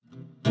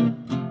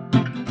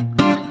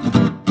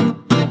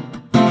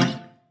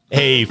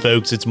Hey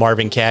folks, it's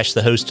Marvin Cash,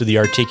 the host of the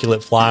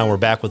Articulate Fly, and we're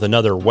back with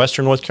another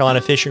Western North Carolina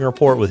fishing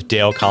report with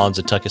Dale Collins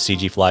of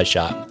Tuckaseegee Fly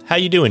Shop. How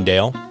you doing,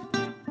 Dale?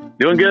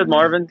 Doing good,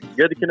 Marvin.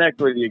 Good to connect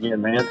with you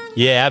again, man.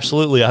 Yeah,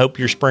 absolutely. I hope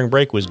your spring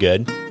break was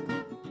good.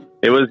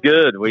 It was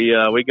good. We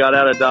got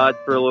out of Dodge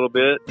for a little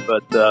bit,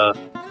 but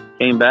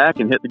came back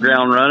and hit the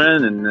ground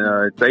running, and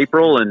it's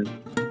April, and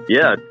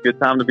yeah, it's a good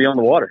time to be on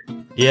the water.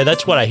 Yeah,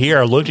 that's what I hear.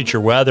 I looked at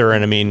your weather,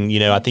 and I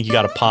mean, I think you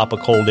got to pop a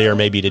cold air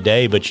maybe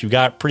today, but you've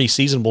got pretty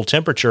seasonable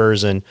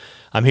temperatures, and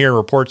I'm hearing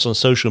reports on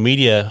social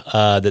media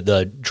that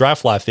the dry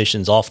fly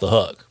fishing's off the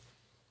hook.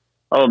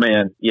 Oh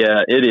man,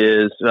 yeah, it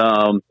is.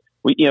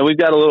 We've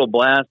got a little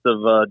blast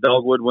of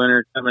dogwood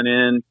winter coming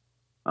in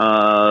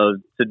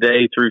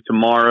today through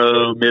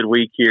tomorrow,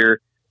 midweek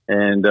here,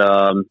 and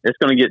it's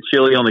going to get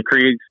chilly on the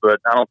creeks, but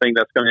I don't think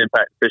that's going to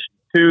impact fishing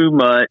too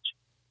much.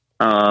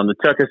 The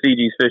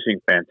Tuckasegee fishing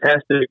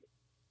fantastic.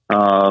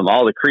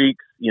 All the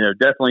creeks,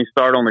 definitely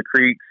start on the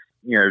creeks,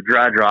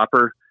 dry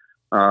dropper.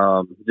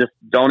 I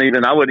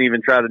wouldn't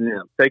even try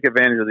to take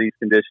advantage of these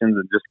conditions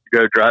and just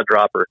go dry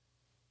dropper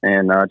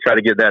and try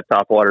to get that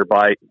topwater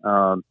bite.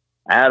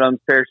 Adams,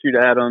 parachute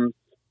Adams,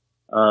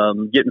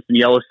 getting some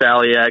yellow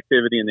Sally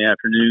activity in the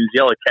afternoons,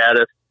 yellow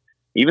caddis,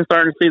 even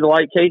starting to see the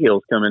light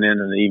Cahills coming in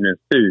the evenings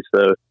too.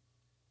 So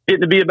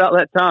getting to be about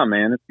that time,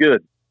 man. It's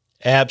good.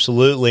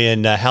 Absolutely.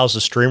 And how's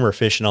the streamer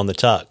fishing on the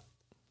Tuck?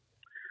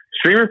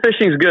 Streamer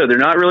fishing is good. They're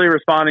not really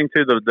responding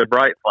to the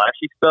bright,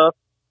 flashy stuff.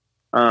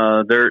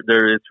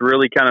 It's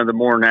really kind of the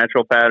more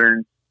natural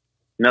patterns.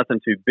 Nothing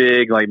too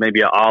big, like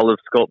maybe an olive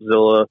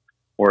sculpzilla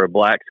or a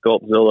black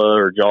sculpzilla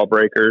or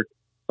jawbreaker,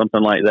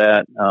 something like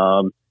that.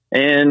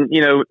 And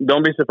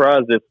don't be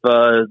surprised if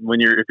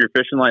you're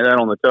fishing like that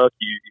on the Tuck,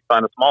 you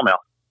find a smallmouth.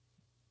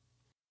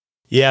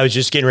 Yeah, I was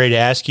just getting ready to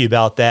ask you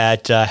about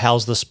that.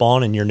 How's the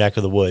spawn in your neck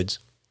of the woods?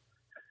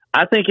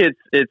 I think it's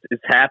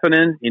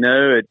happening. We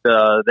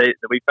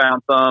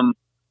found some,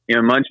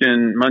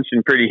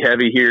 munching pretty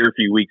heavy here a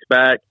few weeks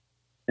back,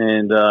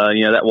 and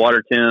that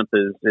water temp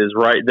is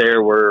right there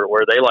where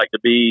they like to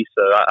be.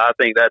 So I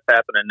think that's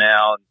happening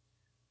now.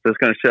 So it's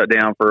going to shut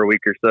down for a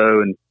week or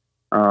so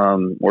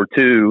or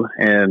two,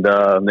 and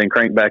then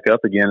crank back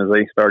up again as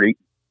they start eating.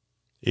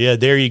 Yeah,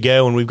 there you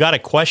go. And we've got a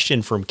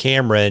question from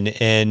Cameron,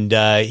 and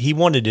he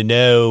wanted to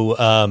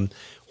know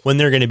when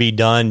they're going to be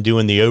done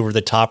doing the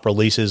over-the-top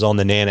releases on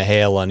the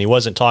Nantahala. And he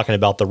wasn't talking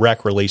about the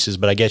wreck releases,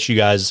 but I guess you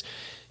guys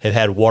have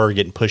had water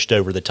getting pushed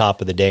over the top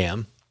of the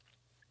dam.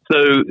 So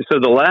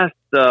the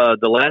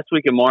last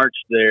week of March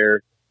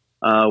there,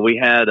 we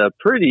had a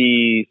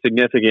pretty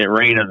significant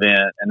rain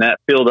event, and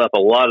that filled up a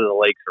lot of the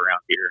lakes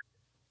around here.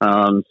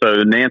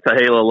 So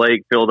Nantahala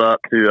Lake filled up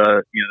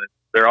to,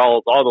 they're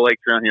all the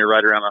lakes around here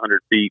right around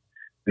 100 feet,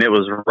 and it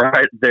was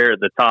right there at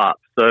the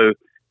top. So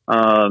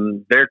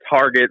their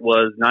target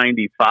was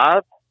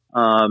 95,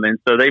 and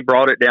so they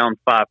brought it down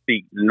 5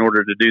 feet. In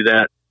order to do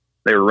that,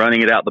 they were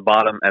running it out the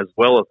bottom as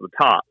well as the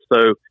top.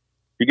 So if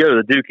you go to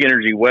the Duke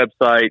Energy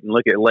website and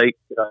look at lake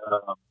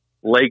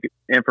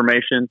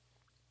information,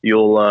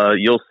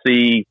 you'll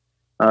see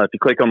if you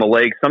click on the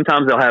lake,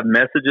 sometimes they'll have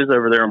messages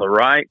over there on the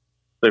right.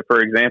 So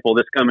for example,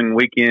 this coming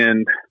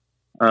weekend,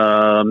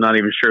 I'm not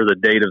even sure the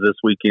date of this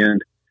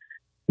weekend,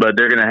 but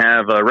they're going to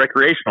have a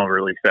recreational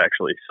release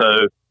actually.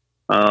 So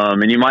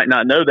and you might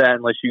not know that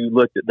unless you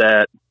looked at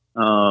that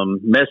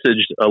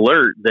message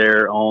alert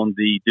there on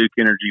the Duke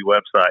Energy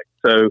website.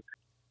 So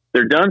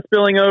they're done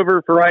spilling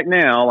over for right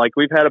now. Like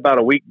we've had about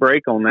a week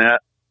break on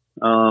that.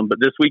 But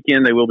this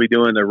weekend they will be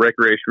doing the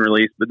recreation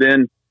release. But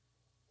then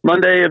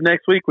Monday of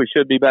next week, we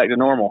should be back to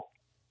normal.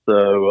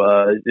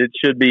 So it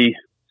should be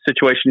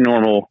situation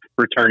normal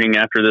returning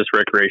after this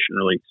recreation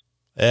release.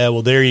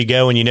 Well, there you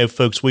go. And,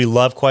 folks, we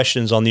love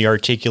questions on the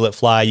Articulate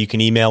Fly. You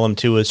can email them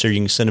to us or you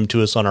can send them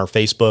to us on our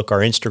Facebook, our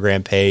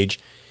Instagram page.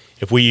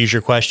 If we use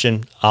your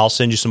question, I'll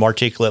send you some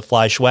Articulate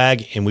Fly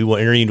swag, and we will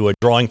enter you into a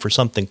drawing for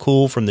something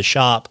cool from the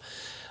shop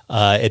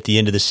at the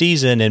end of the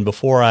season. And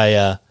before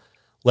I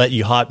let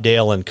you hop,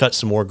 Dale, and cut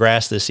some more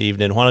grass this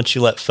evening, why don't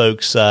you let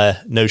folks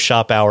know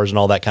shop hours and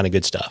all that kind of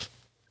good stuff?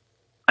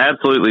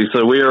 Absolutely.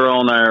 So we are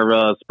on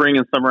our spring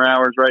and summer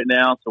hours right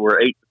now. So we're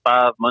 8 to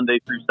 5, Monday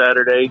through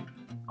Saturday.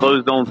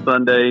 Closed on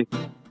Sunday,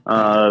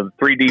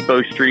 3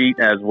 Depot Street,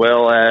 as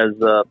well as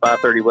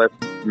 530 West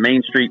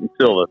Main Street in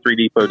Silva, 3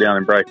 Depot down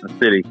in Bryson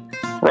City,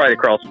 right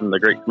across from the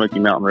Great Smoky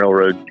Mountain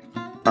Railroad.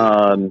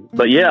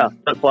 But yeah,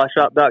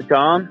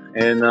 tuckflyshop.com,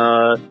 and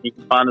you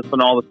can find us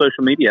on all the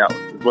social media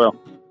outlets as well.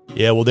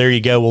 Yeah, well, there you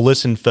go. Well,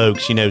 listen,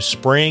 folks,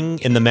 spring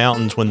in the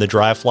mountains when the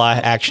dry fly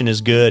action is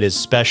good is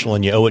special,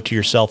 and you owe it to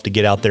yourself to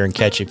get out there and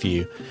catch a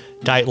few.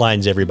 Tight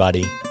lines,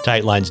 everybody.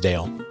 Tight lines,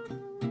 Dale.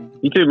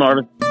 You too,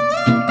 Marvin.